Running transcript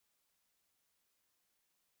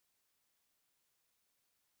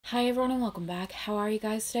Hi everyone and welcome back. How are you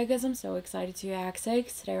guys today? Guys, I'm so excited to react today.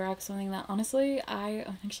 Today we're reacting something that honestly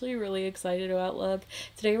I'm actually really excited about. Look,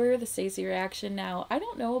 today we're the Stayc reaction. Now, I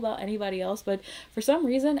don't know about anybody else, but for some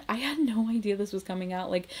reason I had no idea this was coming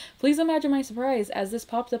out. Like, please imagine my surprise as this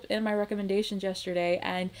popped up in my recommendations yesterday,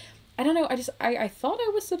 and I don't know, I thought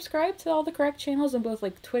I was subscribed to all the correct channels on both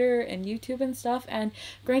like Twitter and YouTube and stuff, and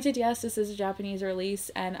granted, yes, this is a Japanese release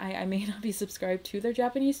and I may not be subscribed to their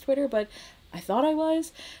Japanese Twitter, but I thought I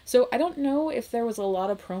was. So I don't know if there was a lot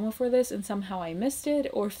of promo for this and somehow I missed it,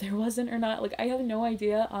 or if there wasn't or not. Like, I have no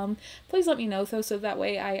idea. Please let me know though, so that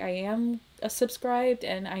way I am subscribed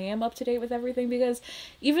and I am up to date with everything, because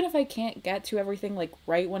even if I can't get to everything like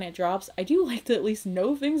right when it drops, I do like to at least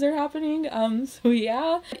know things are happening. So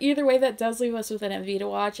yeah, either way, that does leave us with an MV to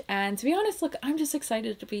watch, and to be honest, look, I'm just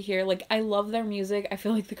excited to be here. Like, I love their music. I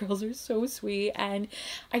feel like the girls are so sweet, and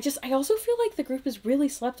I also feel like the group is really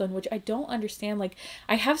slept on, which I don't understand. Like,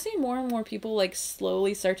 I have seen more and more people like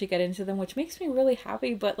slowly start to get into them, which makes me really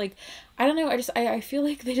happy, but like, I don't know, I feel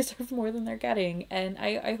like they deserve more than they're getting, and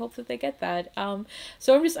I hope that they get that.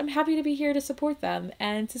 So I'm happy to be here to support them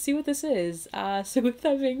and to see what this is. So with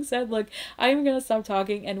that being said, look, I'm gonna stop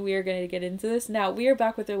talking and we are gonna get into this. Now, we are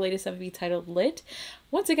back with their latest MV titled Lit.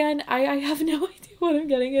 Once again, I have no idea what I'm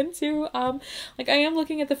getting into. Like, I am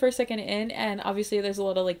looking at the first second in, and obviously there's a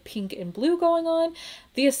lot of like pink and blue going on.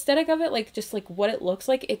 The aesthetic of it, like just like what it looks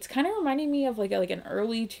like, it's kind of reminding me of like an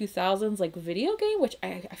early 2000s like video game, which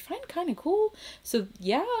I find kind of cool. So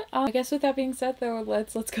yeah, I guess with that being said though,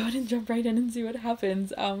 let's go ahead and jump right in and see what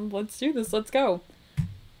happens. Let's do this. Let's go.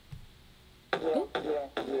 Ooh.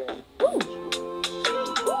 Ooh.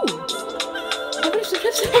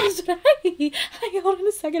 Hold on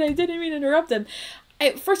a second, I didn't mean to interrupt him.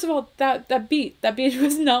 First of all, that beat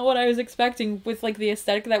was not what I was expecting with like the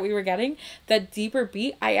aesthetic that we were getting. That deeper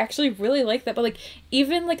beat, I actually really like that. But like,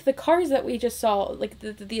 even like the cars that we just saw, like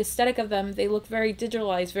the aesthetic of them, they look very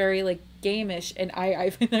digitalized, very like game-ish, and I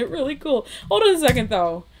find that really cool. Hold on a second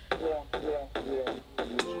though.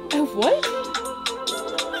 Oh, what?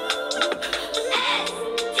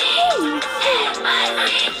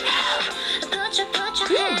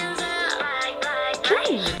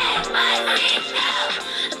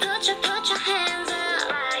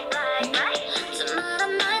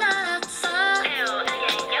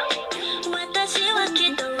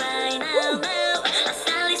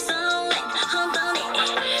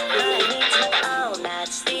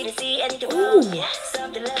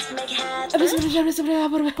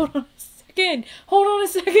 Hold on a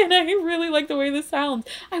second, I really like the way this sounds.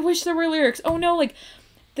 I wish there were lyrics. Oh no, like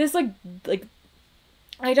this like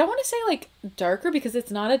I don't want to say like darker, because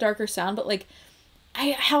it's not a darker sound, but like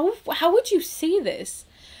how would you say this?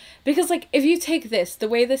 Because like, if you take this, the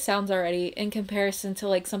way this sounds already, in comparison to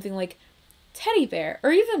like something like Teddy Bear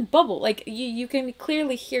or even Bubble, like you can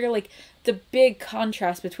clearly hear like the big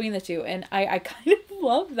contrast between the two, and I kind of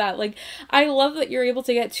love that. Like, I love that you're able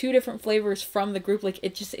to get two different flavors from the group. Like,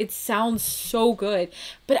 it sounds so good.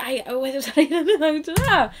 But I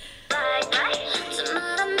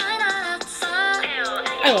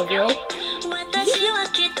love you.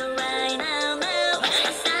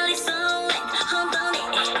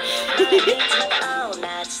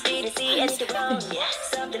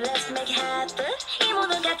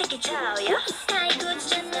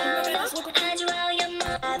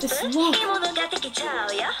 This look.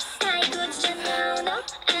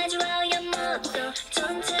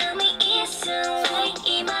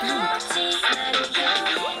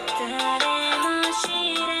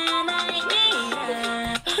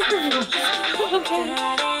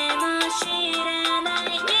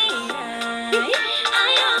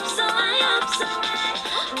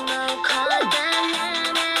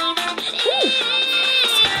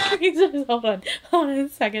 Hold on a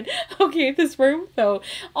second. Okay, this room though,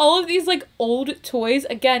 all of these like old toys,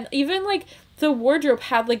 again, even like the wardrobe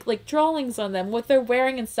had like drawings on them, what they're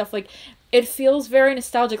wearing and stuff. Like, it feels very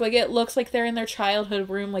nostalgic. Like, it looks like they're in their childhood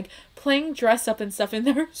room, like playing dress up and stuff. And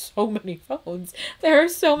there are so many phones. There are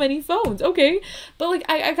so many phones. Okay, but like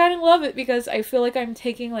I kind of love it, because I feel like I'm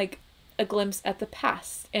taking like a glimpse at the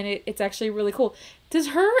past, and it's actually really cool. Does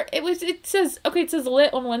it says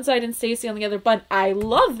Lit on one side and Stayc on the other, but I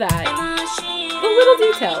love that. The little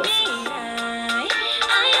details.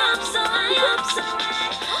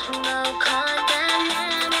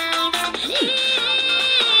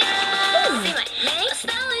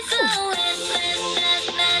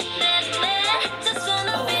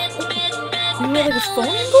 You have like a phone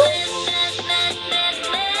angle?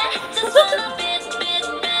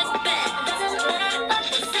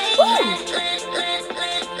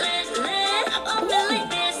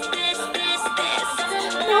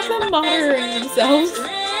 monitoring themselves.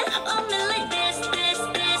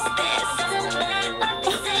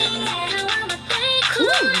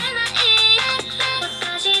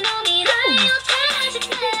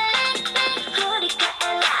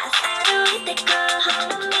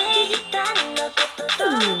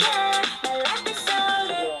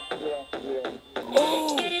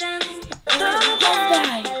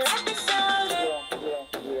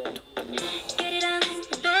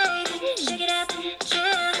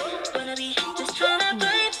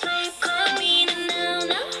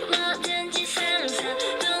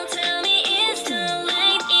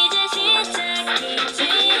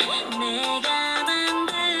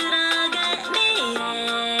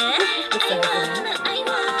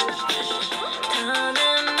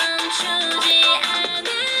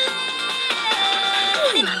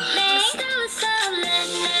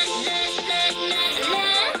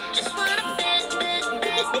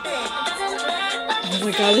 Oh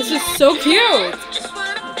my god, this is so cute! Oh,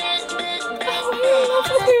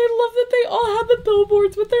 I love that they all have the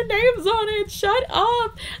billboards with their names on it. Shut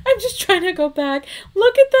up! I'm just trying to go back.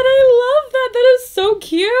 Look at that, I love that! That is so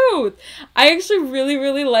cute! I actually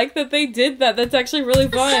really like that they did that. That's actually really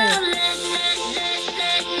fun.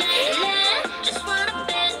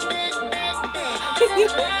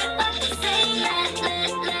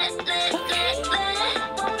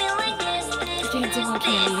 Dancing on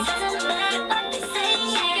candy.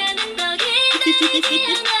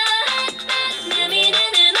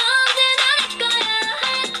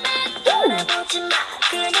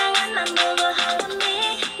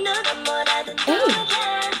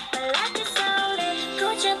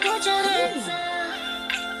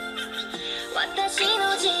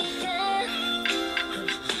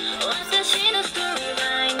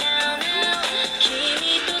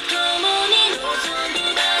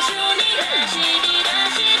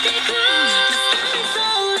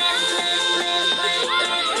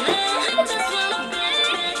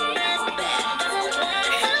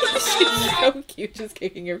 She's so cute, just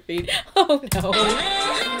kicking her feet. Oh no.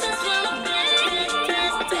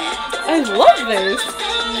 I love this.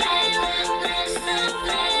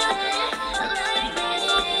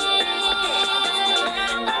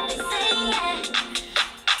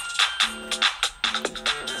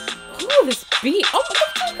 Ooh, this beat. Oh,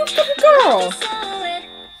 girl.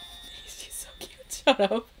 She's so cute. Shut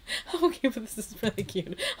up. Okay, but this is really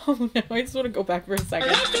cute. Oh no, I just want to go back for a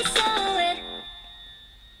second.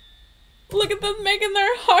 Look at them making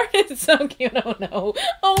their heart. It's so cute. Oh no.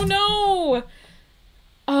 Oh no.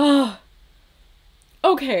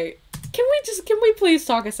 Okay. Can we please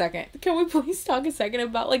talk a second? Can we please talk a second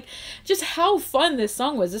about like just how fun this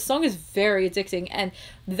song was? This song is very addicting, and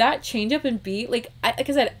that change up in beat, like I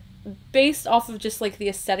said, based off of just like the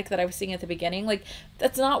aesthetic that I was seeing at the beginning, like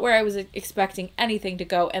that's not where I was expecting anything to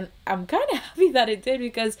go, and I'm kind of happy that it did,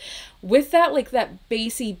 because with that like that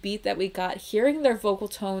bassy beat that we got, hearing their vocal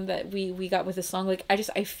tone that we got with the song, like I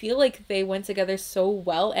feel like they went together so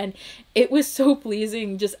well, and it was so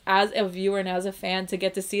pleasing just as a viewer and as a fan to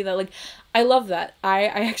get to see that. Like I love that. I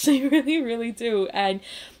actually really do. And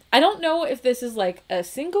I don't know if this is like a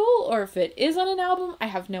single or if it is on an album. I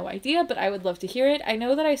have no idea, but I would love to hear it. I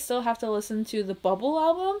know that I still have to listen to the Bubble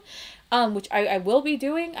album, which I will be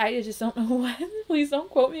doing. I just don't know when. Please don't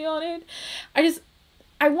quote me on it.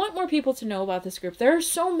 I want more people to know about this group. There are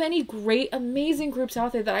so many great, amazing groups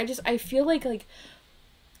out there that I feel like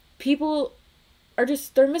people are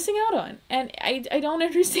just, they're missing out on, and I don't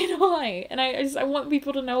understand why, and I want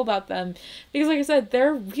people to know about them, because like I said,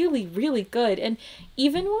 they're really good. And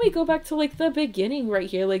even when we go back to like the beginning right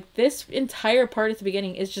here, like this entire part at the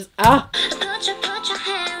beginning is just I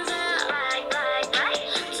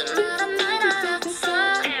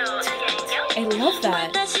love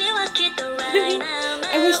that.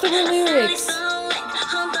 I wish there were lyrics.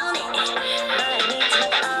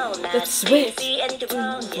 That's sweet.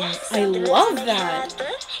 I love that.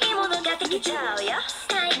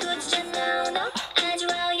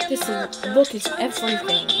 This look is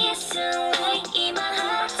everything.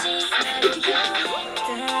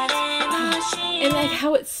 And like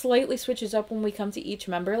how it slightly switches up when we come to each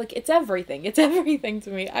member, like it's everything. It's everything to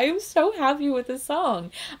me. I am so happy with this song.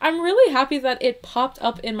 I'm really happy that it popped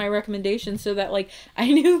up in my recommendations so that like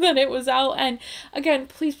I knew that it was out. And again,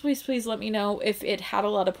 please let me know if it had a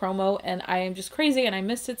lot of promo and I am just crazy and I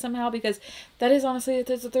missed it somehow, because that is honestly,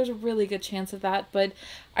 there's a really good chance of that. But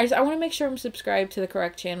I want to make sure I'm subscribed to the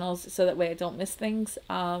correct channels so that way I don't miss things.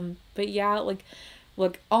 But yeah, like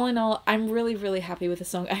look, all in all, I'm really, really happy with the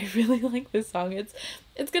song. I really like this song.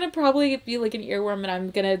 It's gonna probably be like an earworm, and I'm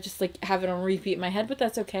gonna just like have it on repeat in my head, but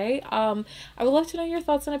that's okay. I would love to know your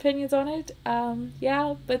thoughts and opinions on it.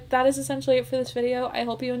 Yeah, but that is essentially it for this video. I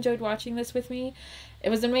hope you enjoyed watching this with me. It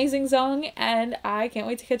was an amazing song, and I can't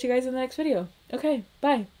wait to catch you guys in the next video. Okay,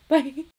 bye. Bye.